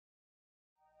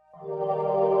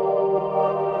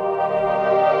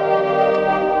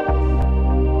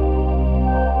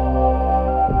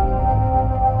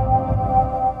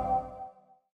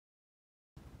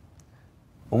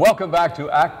Welcome back to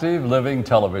Active Living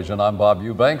Television. I'm Bob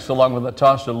Eubanks, along with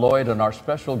Natasha Lloyd, and our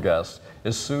special guest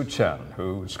is Sue Chen,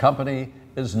 whose company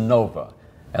is Nova.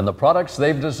 And the products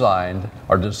they've designed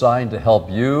are designed to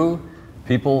help you,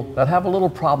 people that have a little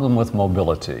problem with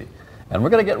mobility. And we're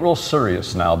going to get real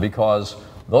serious now, because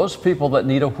those people that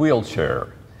need a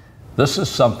wheelchair, this is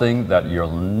something that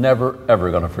you're never, ever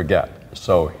going to forget.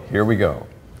 So here we go.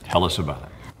 Tell us about it.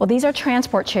 Well, these are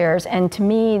transport chairs, and to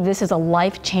me, this is a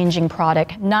life-changing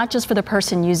product, not just for the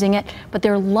person using it, but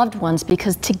their loved ones,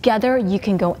 because together you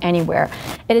can go anywhere.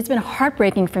 It has been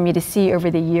heartbreaking for me to see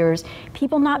over the years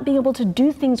people not being able to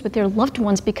do things with their loved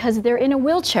ones because they're in a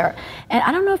wheelchair. And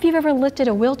I don't know if you've ever lifted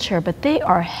a wheelchair, but they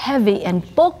are heavy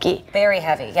and bulky. Very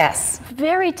heavy, yes.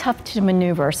 Very tough to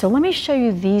maneuver. So let me show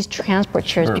you these transport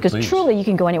chairs, because truly you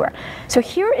can go anywhere. So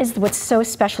here is what's so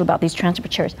special about these transport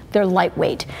chairs. They're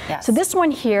lightweight. Yes. So this one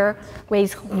here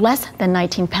weighs less than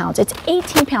 19 pounds. It's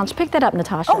 18 pounds. Pick that up,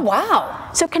 Natasha. Oh, wow.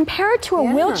 So compared to a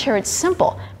wheelchair, it's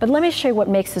simple. But let me show you what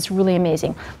makes this really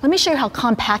amazing. Let me show you how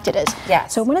compact it is.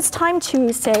 Yes. So when it's time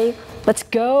to say, let's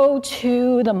go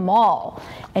to the mall,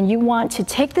 and you want to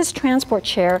take this transport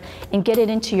chair and get it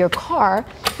into your car,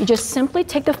 you just simply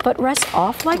take the footrest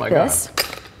off like this.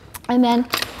 And then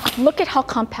look at how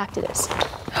compact it is.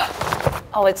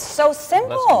 Oh, it's so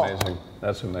simple. That's amazing.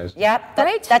 That's amazing. Yep,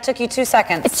 Right? that took you 2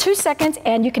 seconds. It's 2 seconds,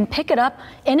 and you can pick it up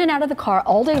in and out of the car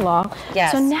all day long.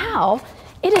 Yes. So now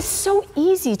it is so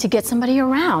easy to get somebody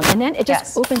around, and then it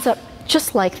just opens up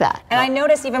just like that. And I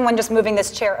noticed even when just moving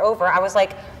this chair over, I was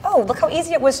like, oh, look how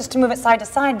easy it was just to move it side to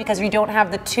side, because you don't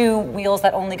have the two wheels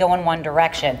that only go in one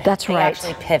direction. That's right. They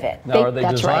actually pivot. Now, are they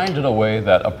That's designed right. in a way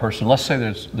that a person, let's say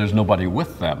there's nobody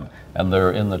with them and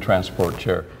they're in the transport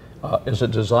chair, is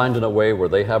it designed in a way where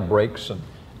they have brakes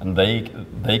and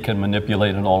they can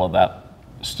manipulate and all of that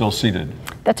still seated?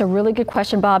 That's a really good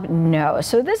question, Bob. No.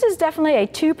 So this is definitely a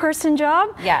two-person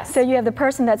job. Yes. So you have the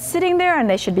person that's sitting there, and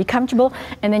they should be comfortable,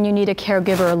 and then you need a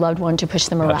caregiver or loved one to push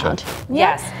them around.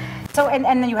 Yes. So, and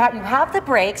then you have the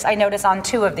brakes, I notice, on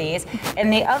two of these,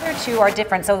 and the other two are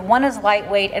different. So one is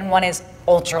lightweight and one is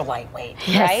ultra lightweight,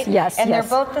 right? Yes, and yes.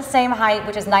 they're both the same height,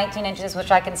 which is 19 inches,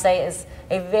 which I can say is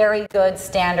a very good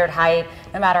standard height,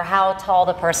 no matter how tall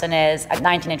the person is.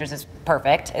 19 inches is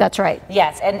perfect. That's right.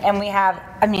 Yes, and we have,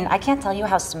 I mean, I can't tell you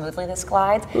how smoothly this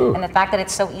glides, and the fact that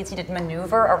it's so easy to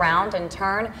maneuver around and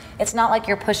turn. It's not like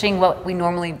you're pushing what we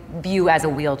normally view as a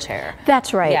wheelchair.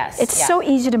 That's right. Yes. It's so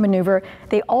easy to maneuver.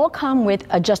 They all come with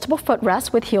adjustable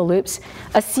footrests with heel loops,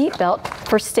 a seat belt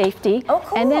for safety. Oh,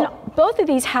 cool. And then both of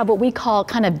these have what we call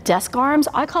kind of desk arms.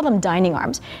 I call them dining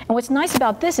arms. And what's nice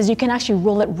about this is you can actually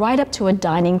roll it right up to a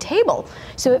dining table.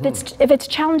 So if it's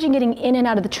challenging getting in and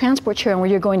out of the transport chair and where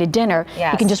you're going to dinner,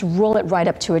 you can just roll it right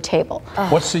up to a table.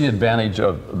 What's the advantage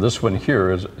of this one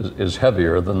here is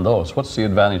heavier than those? What's the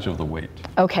advantage of the weight?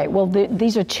 Okay, well,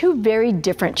 these are two very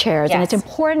different chairs, and it's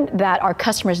important that our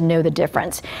customers know the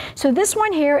difference. So this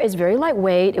one here is very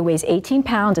lightweight. It weighs 18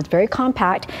 pounds. It's very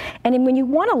compact. And then when you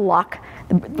want to lock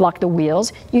the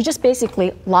wheels, you just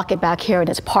basically lock it back here and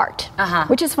it's parked,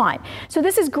 which is fine. So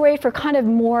this is great for kind of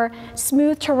more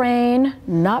smooth terrain,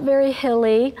 not very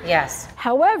hilly. Yes.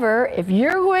 However, if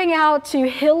you're going out to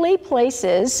hilly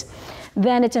places,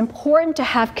 then it's important to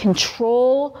have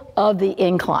control of the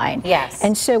incline. Yes.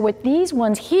 And so with these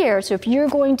ones here, so if you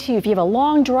have a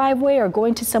long driveway or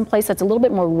going to some place that's a little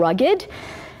bit more rugged,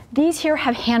 these here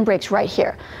have handbrakes right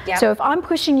here. Yep. So if I'm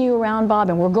pushing you around, Bob,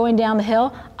 and we're going down the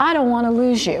hill, I don't want to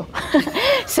lose you.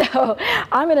 So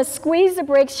I'm going to squeeze the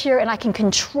brakes here, and I can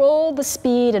control the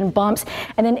speed and bumps.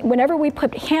 And then whenever we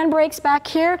put handbrakes back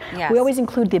here, we always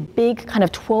include the big kind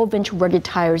of 12-inch rugged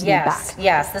tires in the back.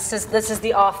 Yes, this is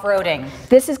the off-roading.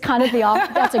 This is kind of the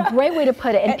off, that's a great way to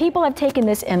put it. And people have taken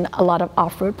this in a lot of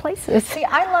off-road places. See,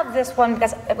 I love this one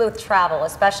because with travel,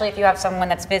 especially if you have someone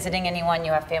that's visiting anyone,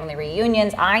 you have family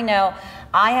reunions. I know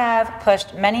I have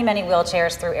pushed many, many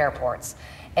wheelchairs through airports.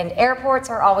 And airports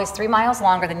are always 3 miles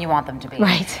longer than you want them to be.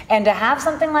 Right. And to have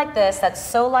something like this that's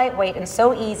so lightweight and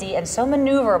so easy and so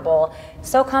maneuverable,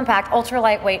 so compact, ultra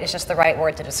lightweight is just the right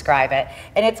word to describe it.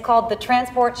 And it's called the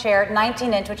Transport Chair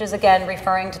 19-inch, which is again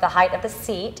referring to the height of the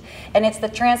seat. And it's the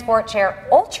Transport Chair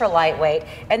ultra lightweight.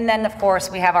 And then of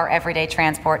course we have our everyday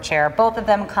transport chair. Both of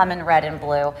them come in red and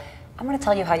blue. I'm going to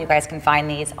tell you how you guys can find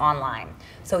these online.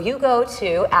 So you go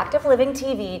to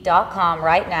activelivingtv.com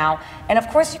right now, and of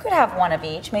course you could have one of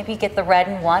each. Maybe get the red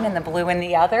in one and the blue in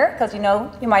the other, because you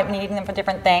know you might be needing them for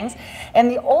different things.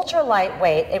 And the ultra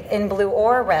lightweight in blue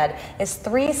or red is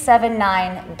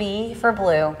 379B for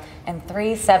blue and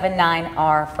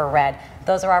 379R for red.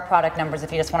 Those are our product numbers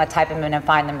if you just want to type them in and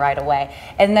find them right away.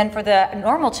 And then for the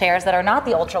normal chairs that are not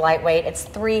the ultra lightweight, it's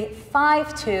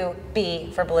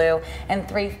 352B for blue and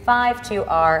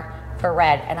 352R for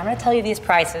red. And I'm going to tell you these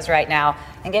prices right now.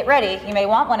 And get ready, you may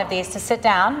want one of these to sit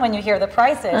down when you hear the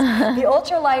prices. The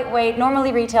ultra lightweight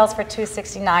normally retails for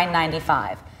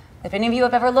 $269.95. If any of you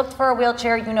have ever looked for a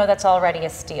wheelchair, you know that's already a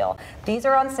steal. These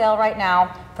are on sale right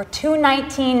now for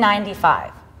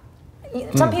 $219.95.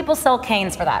 Some people sell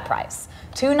canes for that price.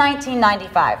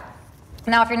 $219.95.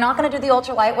 Now, if you're not going to do the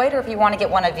ultra lightweight, or if you want to get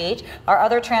one of each, our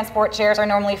other transport chairs are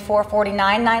normally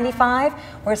 $449.95.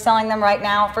 We're selling them right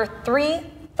now for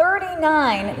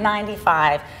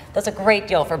 $339.95. That's a great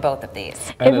deal for both of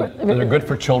these. And they're good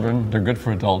for children, they're good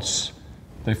for adults.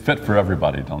 They fit for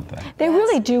everybody, don't they? They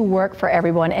really do work for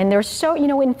everyone, and they're so,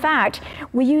 in fact,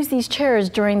 we used these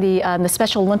chairs during the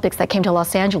Special Olympics that came to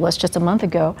Los Angeles just a month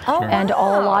ago. Oh, and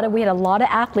wow. we had a lot of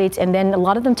athletes, and then a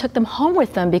lot of them took them home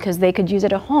with them because they could use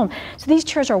it at home. So these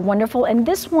chairs are wonderful, and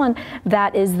this one,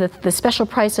 that is the special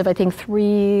price of, I think,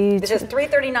 This is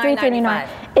 $339.95.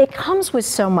 It comes with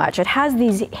so much. It has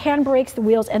these handbrakes, the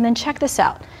wheels, and then check this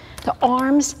out. The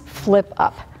arms flip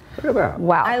up. Look at that.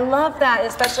 Wow. I love that,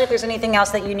 especially if there's anything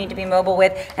else that you need to be mobile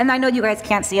with. And I know you guys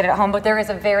can't see it at home, but there is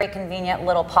a very convenient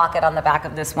little pocket on the back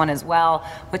of this one as well,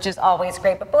 which is always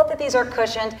great. But both of these are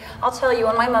cushioned. I'll tell you,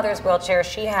 on my mother's wheelchair,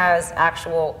 she has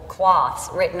actual cloths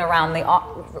wrapped around the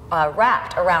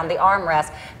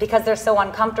armrest because they're so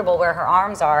uncomfortable where her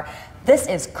arms are. This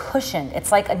is cushioned.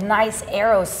 It's like a nice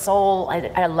aerosol.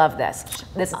 I love this.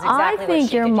 This is exactly I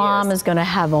think your mom is going to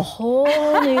have a whole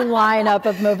new lineup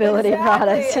of mobility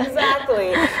products.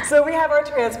 Exactly. So we have our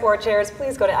transport chairs.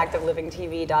 Please go to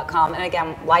activelivingtv.com. And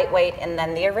again, lightweight and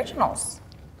then the originals.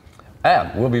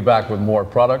 And we'll be back with more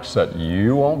products that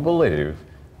you won't believe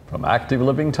from Active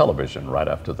Living Television right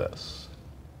after this.